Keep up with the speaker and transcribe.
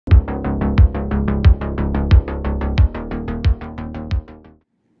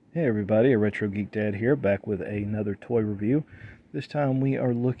Hey everybody, a Retro Geek Dad here, back with another toy review. This time we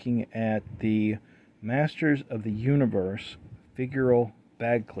are looking at the Masters of the Universe figural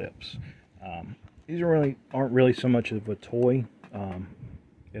bag clips. These aren't really so much of a toy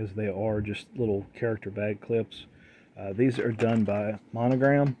as they are just little character bag clips. These are done by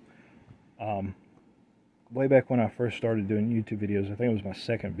Monogram. Way back when I first started doing YouTube videos, I think it was my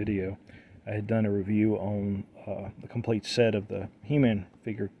second video, I had done a review on the complete set of the He-Man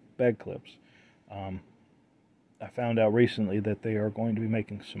figure bag clips. I found out recently that they are going to be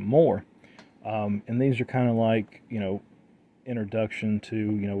making some more, and these are kind of like, introduction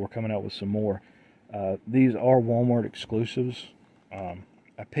to, we're coming out with some more. These are Walmart exclusives.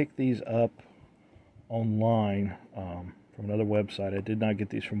 I picked these up online from another website. I did not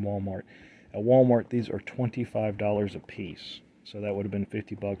get these from Walmart. At Walmart, these are $25 a piece, so that would have been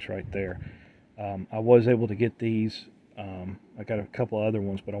 $50 right there. I was able to get these. I got a couple of other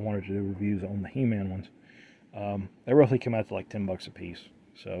ones, but I wanted to do reviews on the He-Man ones. They roughly came out to like $10 a piece.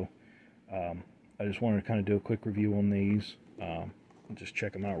 So I just wanted to kind of do a quick review on these. And just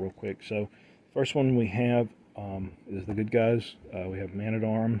check them out real quick. So first one we have is the good guys. We have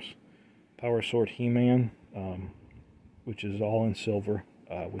Man-at-Arms, Power Sword He-Man, which is all in silver,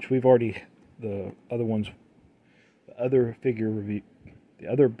 which we've already, the other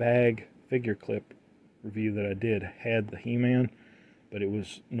bag figure clip review that I did had the He-Man, but it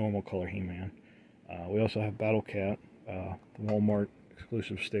was normal color He-Man. We also have Battle Cat, the Walmart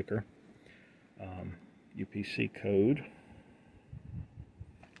exclusive sticker, UPC code,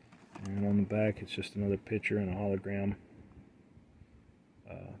 and on the back it's just another picture and a hologram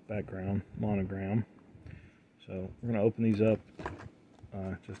background, Monogram. So we're going to open these up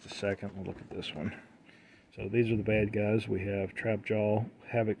just a second. We'll look at this one. So these are the bad guys. We have Trapjaw,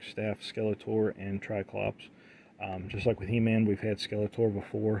 Havoc, Staff, Skeletor, and Triclops. Just like with He-Man, we've had Skeletor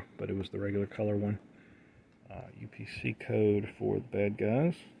before, but it was the regular color one. UPC code for the bad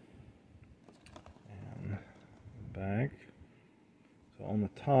guys. And back. So on the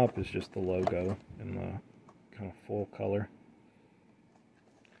top is just the logo in the kind of full color.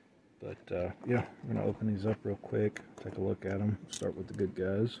 But yeah, we're going to open these up real quick, take a look at them. Start with the good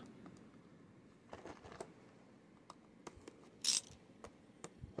guys.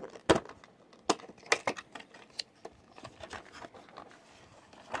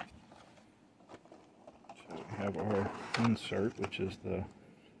 Have our insert, which is the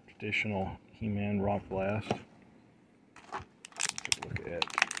traditional He-Man Rock Blast. Take a look at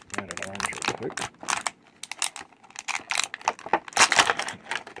Man-at-Arms real quick.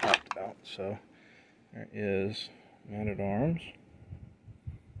 Popped out, so there is Man-at-Arms.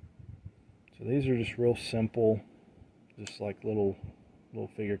 So these are just real simple, just like little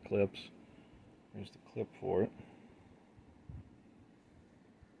figure clips. Here's the clip for it.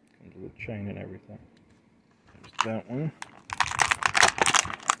 Comes with a chain and everything. There's that one.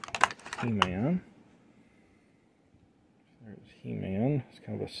 He-Man. There's He-Man. It's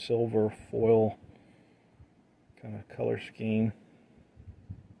kind of a silver foil kind of color scheme.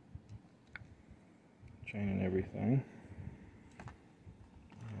 Chain and everything.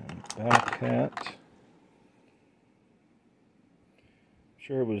 And Battle Cat.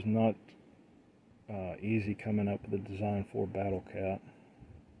 Sure, it was not easy coming up with a design for Battle Cat.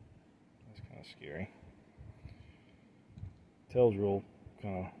 That's kind of scary. Tail's real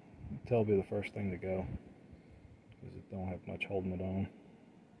kind of, tail will be the first thing to go because it don't have much holding it on.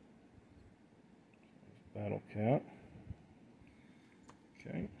 Battle Cat.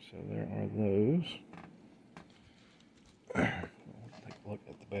 Okay, so there are those. We'll take a look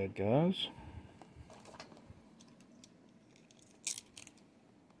at the bad guys.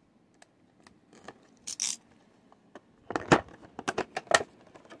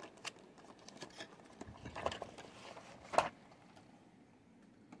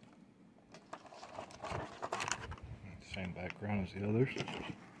 Same background as the others.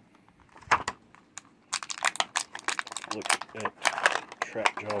 Look at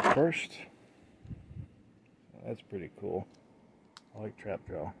Trapjaw first. That's pretty cool. I like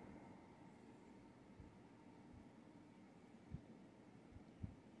Trapjaw.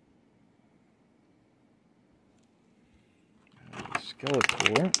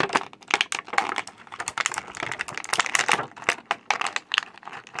 Skeletor.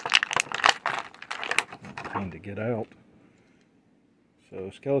 Pain to get out. So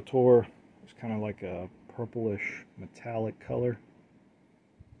Skeletor is kind of like a purplish metallic color.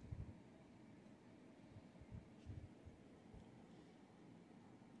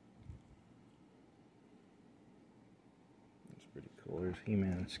 That's pretty cool. There's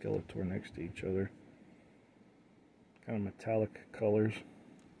He-Man and Skeletor next to each other. Kind of metallic colors.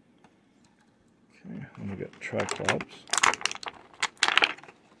 Okay, and we got Triclops.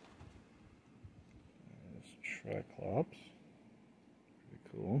 There's Triclops. Pretty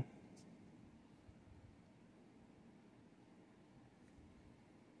cool.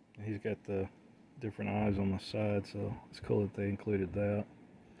 He's got the different eyes on the side, so it's cool that they included that.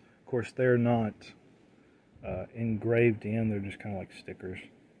 Of course, they're not engraved in, they're just kind of like stickers.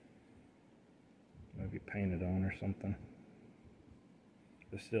 Maybe painted on or something.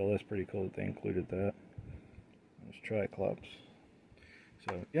 But still, that's pretty cool that they included that. There's Triclops.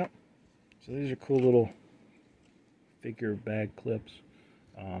 So, yep. So these are cool little figure bag clips.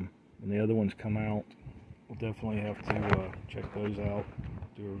 When the other ones come out, we'll definitely have to check those out,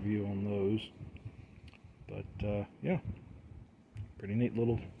 do a review on those. But yeah, pretty neat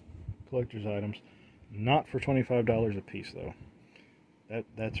little collector's items. Not for $25 a piece though.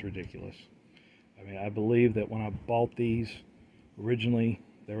 That's ridiculous. I mean, I believe that when I bought these originally,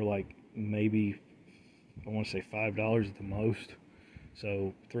 they were like maybe, I want to say $5 at the most.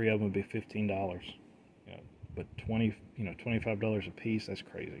 So 3 of them would be $15. You know, but $25 a piece, that's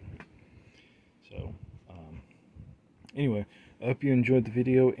crazy. So anyway, I hope you enjoyed the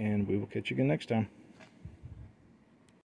video, and we will catch you again next time.